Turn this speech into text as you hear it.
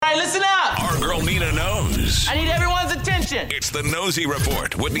right, listen up. Our girl Nina knows. I need everyone's attention. It's the Nosey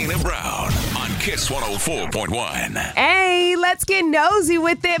Report with Nina Brown on Kiss 104.1. Hey, let's get nosy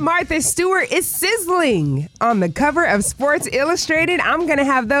with it. Martha Stewart is sizzling on the cover of Sports Illustrated. I'm going to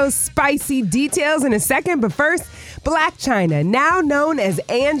have those spicy details in a second, but first, Black China, now known as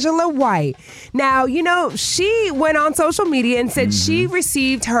Angela White. Now, you know, she went on social media and said she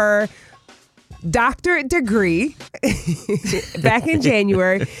received her doctorate degree back in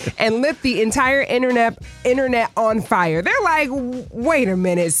January and lit the entire internet on fire. They're like, wait a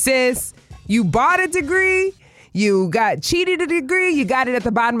minute, sis. You bought a degree? You got cheated a degree? You got it at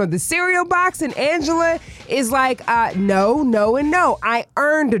the bottom of the cereal box? And Angela is like, no, and no. I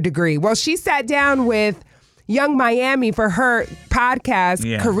earned a degree. Well, she sat down with Young Miami for her podcast,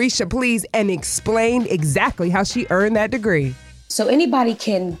 Carisha Please, and explained exactly how she earned that degree. So anybody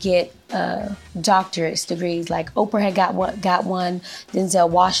can get doctorate degrees. Like Oprah had got one, Denzel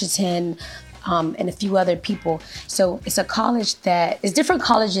Washington, and a few other people. So it's a college it's different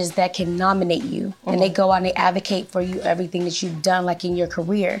colleges that can nominate you, and they go out and they advocate for you everything that you've done, like in your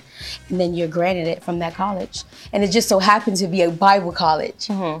career, and then you're granted it from that college. And it just so happens to be a Bible college.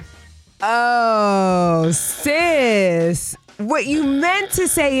 Oh, sis. What you meant to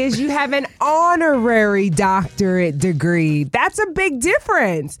say is you have an honorary doctorate degree. That's a big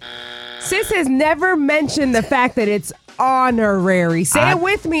difference. Sis has never mentioned the fact that it's honorary. Say it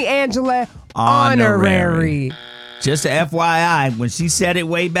with me, Angela. Honorary. Just a FYI, when she said it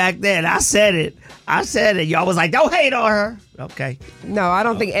way back then, I said it. Y'all was like, don't hate on her. Okay. No, I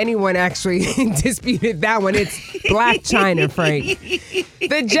don't think anyone actually disputed that one. It's Black China, Frank.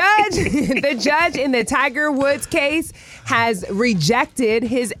 The judge in the Tiger Woods case has rejected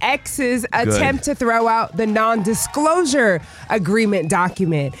his ex's attempt to throw out the non-disclosure agreement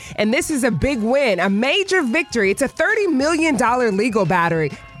document. And this is a big win, a major victory. It's a $30 million legal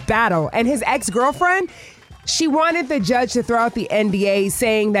battle. And his ex-girlfriend, she wanted the judge to throw out the NDA,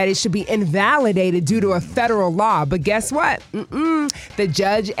 saying that it should be invalidated due to a federal law. But guess what? The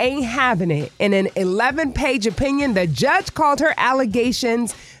judge ain't having it. In an 11-page opinion, the judge called her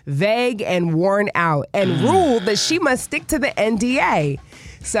allegations vague and worn out and ruled that she must stick to the NDA.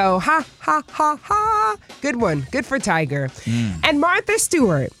 So, ha, ha, ha, ha. Good one. Good for Tiger. And Martha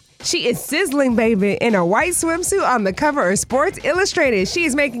Stewart. She is sizzling, baby, in a white swimsuit on the cover of Sports Illustrated. She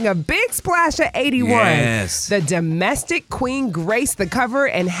is making a big splash at 81. Yes. The domestic queen graced the cover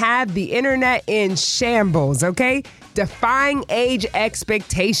and had the internet in shambles, okay? Defying age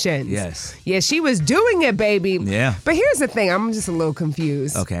expectations. Yes. Yeah, she was doing it, baby. Yeah. But here's the thing. I'm just a little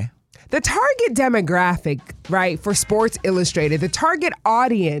confused. Okay. The target demographic, right, for Sports Illustrated, the target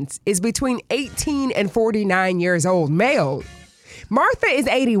audience is between 18 and 49 years old, male. Martha is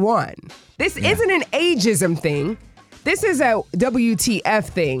 81. This isn't an ageism thing. This is a WTF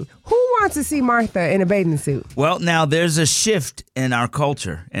thing. Who wants to see Martha in a bathing suit? Well, now there's a shift in our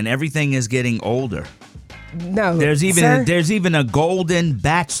culture, and everything is getting older. No, There's even a Golden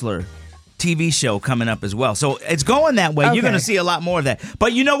Bachelor TV show coming up as well. So it's going that way. Okay. You're going to see a lot more of that.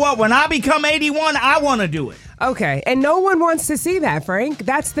 But you know what? When I become 81, I want to do it. Okay, and no one wants to see that, Frank.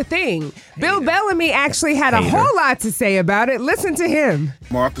 That's the thing. Bill Bellamy actually had a whole lot to say about it. Listen to him.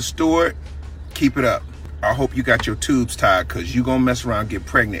 Martha Stewart, keep it up. I hope you got your tubes tied, because you're going to mess around and get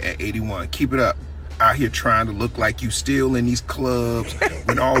pregnant at 81. Keep it up. Out here trying to look like you still in these clubs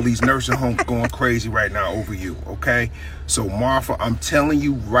with all these nursing homes going crazy right now over you, okay? So, Martha, I'm telling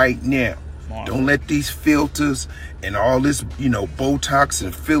you right now, don't let these filters and all this, Botox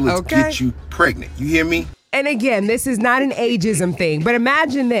and fillers get you pregnant. You hear me? And again, this is not an ageism thing, but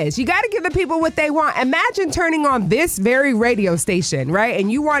imagine this. You got to give the people what they want. Imagine turning on this very radio station, right?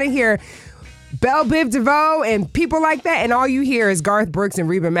 And you want to hear Belle Biv DeVoe and people like that, and all you hear is Garth Brooks and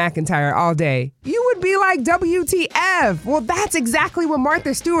Reba McEntire all day. You would be like, WTF. Well, that's exactly what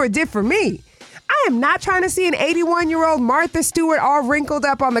Martha Stewart did for me. I am not trying to see an 81-year-old Martha Stewart all wrinkled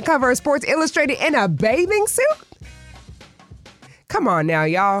up on the cover of Sports Illustrated in a bathing suit. Come on now,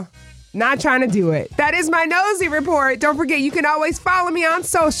 y'all. Not trying to do it. That is my Nosey Report. Don't forget, you can always follow me on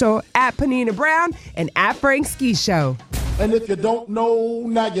social at Panina Brown and at Frank Ski Show. And if you don't know,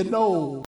 now you know.